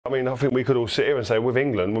I mean, I think we could all sit here and say, with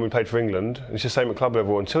England, when we played for England, it's the same at club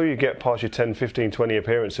level, until you get past your 10, 15, 20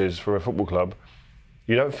 appearances for a football club,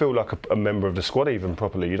 you don't feel like a member of the squad even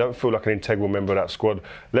properly. You don't feel like an integral member of that squad,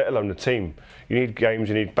 let alone the team. You need games,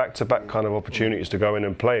 you need back-to-back kind of opportunities to go in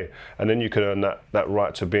and play, and then you can earn that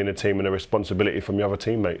right to be in a team and a responsibility from your other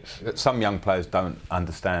teammates. Some young players don't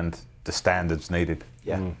understand the standards needed.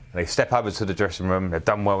 Yeah. They step over to the dressing room, they've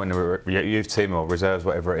done well in the youth team or reserves,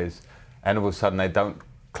 whatever it is, and all of a sudden they don't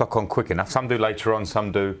clock on quick enough. Some do later on,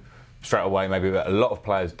 some do straight away maybe, but a lot of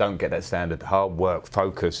players don't get that standard. Hard work,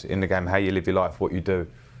 focus in the game, how you live your life, what you do.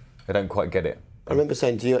 They don't quite get it. I remember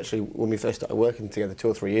saying to you actually when we first started working together 2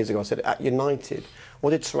 or 3 years ago, I said at United,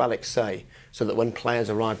 what did Sir Alex say so that when players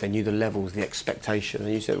arrived they knew the levels, the expectation?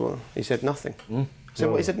 And you said, well, he said nothing. I said,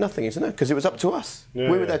 well, he said nothing. He said, no, because it was up to us. We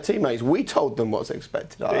were their teammates. We told them what's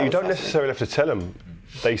expected. You don't necessarily have to tell them.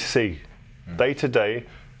 They see day to day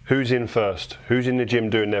who's in first, who's in the gym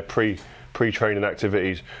doing their pre-training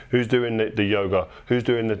activities, who's doing the yoga, who's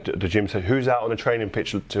doing the gym, who's out on the training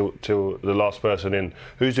pitch till the last person in,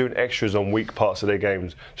 who's doing extras on weak parts of their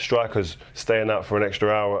games, strikers staying out for an extra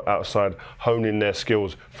hour outside, honing their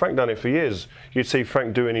skills. Frank done it for years. You'd see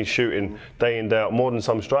Frank doing his shooting day in, day out, more than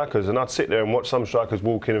some strikers, and I'd sit there and watch some strikers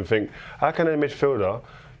walk in and think, how can a midfielder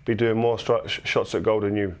be doing more shots at goal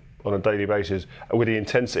than you on a daily basis with the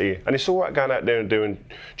intensity? And it's all right going out there and doing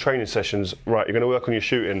training sessions. Right, you're going to work on your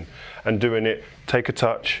shooting and doing it, take a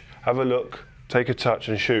touch, have a look, take a touch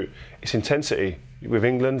and shoot. It's intensity. With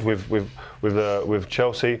England, with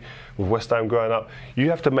Chelsea, with West Ham growing up,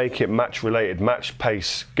 you have to make it match related, match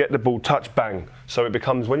pace, get the ball, touch, bang. So it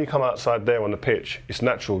becomes, when you come outside there on the pitch, it's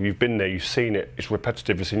natural, you've been there, you've seen it, it's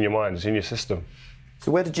repetitive, it's in your mind, it's in your system.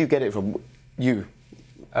 So where did you get it from? You?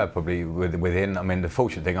 Probably within. I mean, the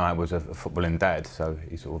fortunate thing I had was a footballing dad, so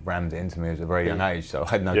he sort of rammed it into me at a very young age, so I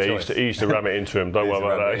had no choice. He used to ram it into him, don't worry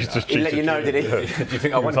about that. He let you know, did he? Do you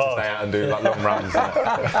think I wanted to stay out and do like long runs?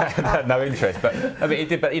 I had no interest, but I mean, he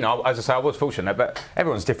did. But you know, as I say, I was fortunate. But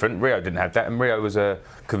everyone's different. Rio didn't have that, and Rio was a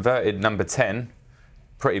converted number 10.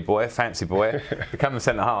 Pretty boy, fancy boy, became a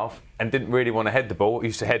centre half and didn't really want to head the ball. He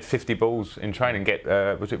used to head 50 balls in training. Get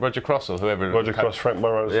was it Roger Cross or whoever? Roger Cross, Frank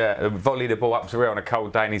Burrows. Yeah, volley the ball up to Rio on a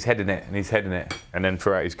cold day, and he's heading it, and he's heading it, and then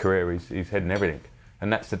throughout his career, he's heading everything,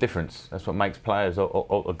 and that's the difference. That's what makes players,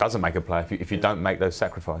 or doesn't make a player, if you don't make those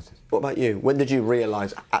sacrifices. What about you? When did you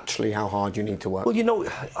realise actually how hard you need to work? Well, you know,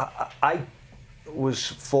 I was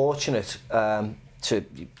fortunate to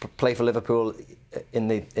play for Liverpool in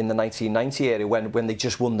the 1990 era when they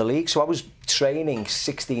just won the league. So I was training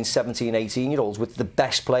 16, 17, 18-year-olds with the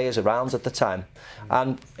best players around at the time.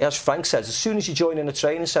 And as Frank says, as soon as you join in a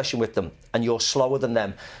training session with them and you're slower than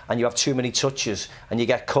them and you have too many touches and you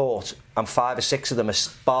get caught and 5 or 6 of them are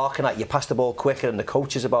barking at you, pass the ball quicker and the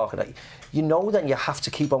coaches are barking at you, you know then you have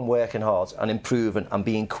to keep on working hard and improving and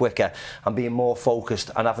being quicker and being more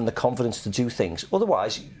focused and having the confidence to do things.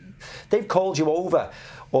 Otherwise, they've called you over,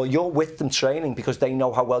 or you're with them training because they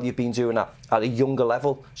know how well you've been doing at a younger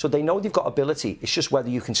level. So they know they've got ability. It's just whether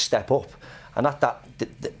you can step up. And at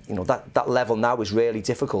that level now is really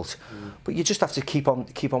difficult. But you just have to keep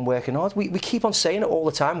on working hard. We keep on saying it all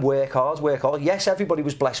the time, work hard, work hard. Yes, everybody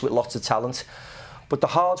was blessed with lots of talent, but the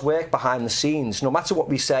hard work behind the scenes, no matter what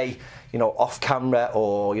we say, you know, off camera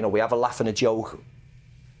or, you know, we have a laugh and a joke,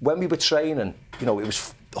 when we were training, you know, it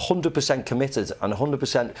was 100% committed and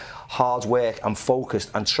 100% hard work and focused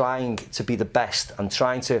and trying to be the best and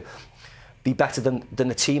trying to be better than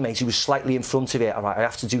the teammates who was slightly in front of it. All right, I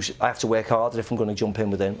have to work harder if I'm going to jump in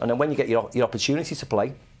with him. And then when you get your opportunity to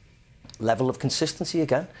play, level of consistency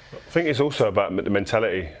again. I think it's also about the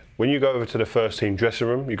mentality. When you go over to the first team dressing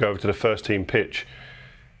room, you go over to the first team pitch,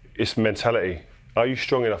 it's mentality. Are you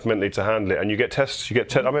strong enough mentally to handle it? And you get tests.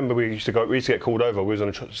 I remember we used to get called over. We was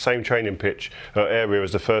on the same training pitch area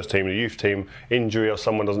as the first team, the youth team. Injury or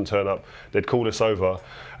someone doesn't turn up, they'd call us over.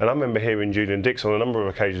 And I remember hearing Julian Dix on a number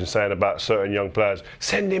of occasions saying about certain young players,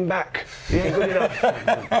 "Send him back. He ain't good enough."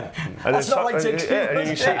 And that's not like Dix. And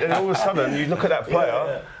you see, and all of a sudden you look at that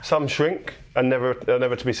player. Some shrink and never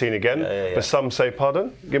to be seen again. But some say,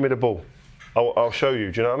 "Pardon, give me the ball. I'll show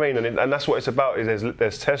you." Do you know what I mean? And that's what it's about. Is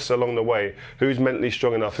there's tests along the way. Who's mentally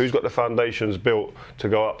strong enough? Who's got the foundations built to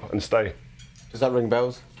go up and stay? Does that ring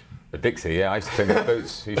bells? The Dixie, yeah. I used to clean his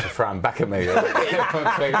boots. He used to throw them back at me. I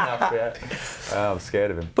was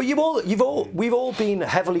scared of him. But we've all been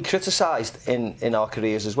heavily criticised in our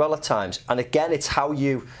careers as well at times. And again, it's how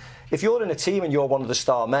you. If you're in a team and you're one of the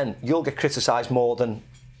star men, you'll get criticised more than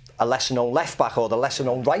a lesser-known left-back or the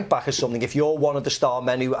lesser-known right-back or something if you're one of the star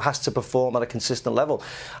men who has to perform at a consistent level.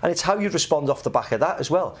 And it's how you respond off the back of that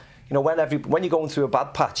as well. You know, when you're going through a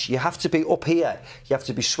bad patch, you have to be up here. You have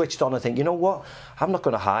to be switched on and think, you know what? I'm not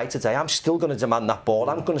going to hide today. I'm still going to demand that ball.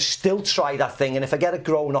 I'm going to still try that thing. And if I get it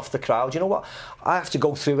grown off the crowd, you know what? I have to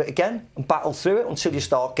go through it again and battle through it until you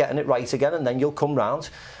start getting it right again, and then you'll come round,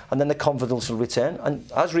 and then the confidence will return. And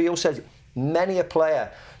as Rio said, many a player,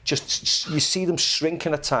 just you see them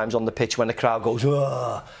shrinking at times on the pitch when the crowd goes,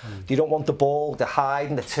 ugh. You don't want the ball, they're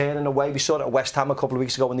hiding, they're turning away. We saw it at West Ham a couple of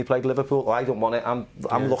weeks ago when they played Liverpool. Oh, I don't want it,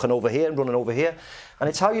 I'm looking over here and running over here. And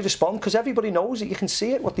it's how you respond, because everybody knows it, you can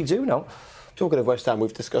see it, what they do now. Talking of West Ham,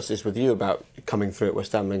 we've discussed this with you about coming through at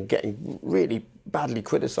West Ham and getting really badly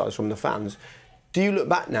criticised from the fans. Do you look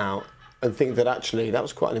back now and think that actually that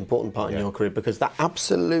was quite an important part in your career, because that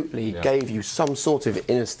absolutely gave you some sort of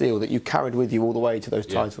inner steel that you carried with you all the way to those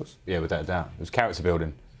titles? Yeah, without a doubt. It was character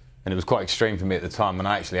building, and it was quite extreme for me at the time, and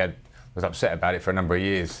I actually was upset about it for a number of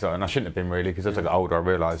years, so, and I shouldn't have been really, because as I got older I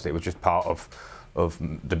realised it was just part of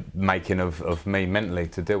the making of me mentally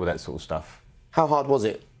to deal with that sort of stuff. How hard was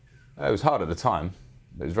it? It was hard at the time.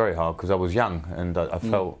 It was very hard because I was young, and I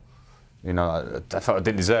felt, you know, I felt I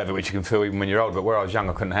didn't deserve it, which you can feel even when you're old. But where I was young,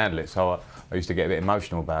 I couldn't handle it, so I used to get a bit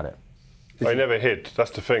emotional about it. I never hid.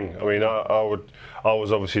 That's the thing. I mean, I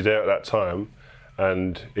was obviously there at that time,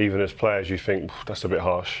 and even as players, you think that's a bit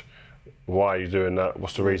harsh. Why are you doing that?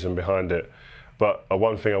 What's the reason behind it? But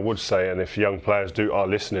one thing I would say, and if young players are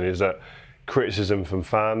listening, is that criticism from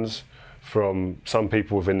fans, from some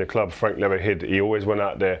people within the club. Frank never hid. He always went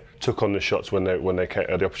out there, took on the shots when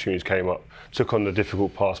the opportunities came up, took on the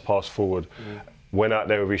difficult pass forward, went out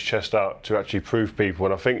there with his chest out to actually prove people.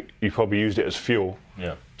 And I think he probably used it as fuel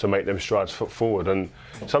to make them strides forward. And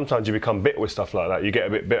sometimes you become bitter with stuff like that. You get a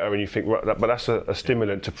bit bitter and you think, right, but that's a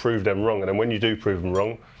stimulant to prove them wrong. And then when you do prove them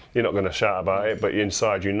wrong, you're not going to shout about it, but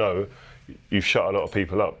inside you know you've shut a lot of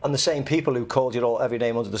people up. And the same people who called you all every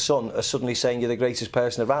name under the sun are suddenly saying you're the greatest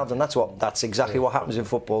person around, and that's exactly what happens in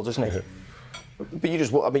football, doesn't it? But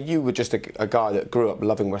I mean, you were just a guy that grew up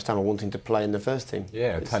loving West Ham and wanting to play in the first team.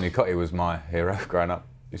 Yeah, Tony Cottee was my hero growing up.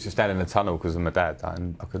 I used to stand in the tunnel because of my dad,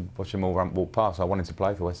 and I could watch him all walk past. I wanted to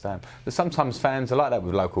play for West Ham. But sometimes fans are like that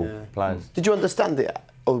with local players. Did you understand it,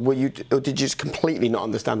 or did you just completely not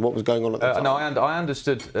understand what was going on at the time? No, I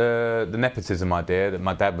understood the nepotism idea, that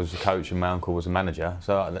my dad was a coach and my uncle was a manager.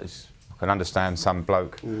 So I can understand some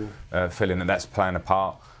bloke feeling that that's playing a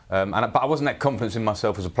part. But I wasn't that confident in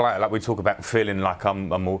myself as a player. Like we talk about feeling like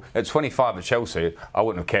I'm all... At 25 at Chelsea, I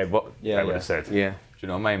wouldn't have cared what they would have said. Yeah. Do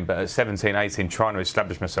you know what I mean? But at 17, 18, trying to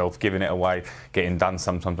establish myself, giving it away, getting done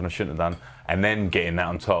sometimes when I shouldn't have done, and then getting that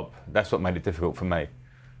on top, that's what made it difficult for me.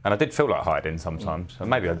 And I did feel like hiding sometimes. And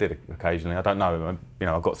maybe I did occasionally. I don't know. You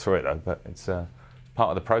know, I got through it though. But it's part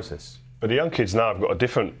of the process. But the young kids now have got a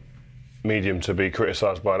different medium to be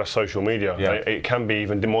criticised by. That's social media. Yeah. It can be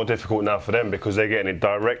even more difficult now for them because they're getting it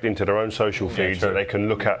direct into their own social feeds that they can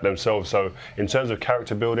look at themselves. So in terms of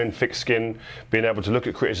character building, thick skin, being able to look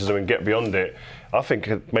at criticism and get beyond it, I think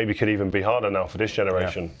it maybe could even be harder now for this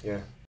generation. Yeah.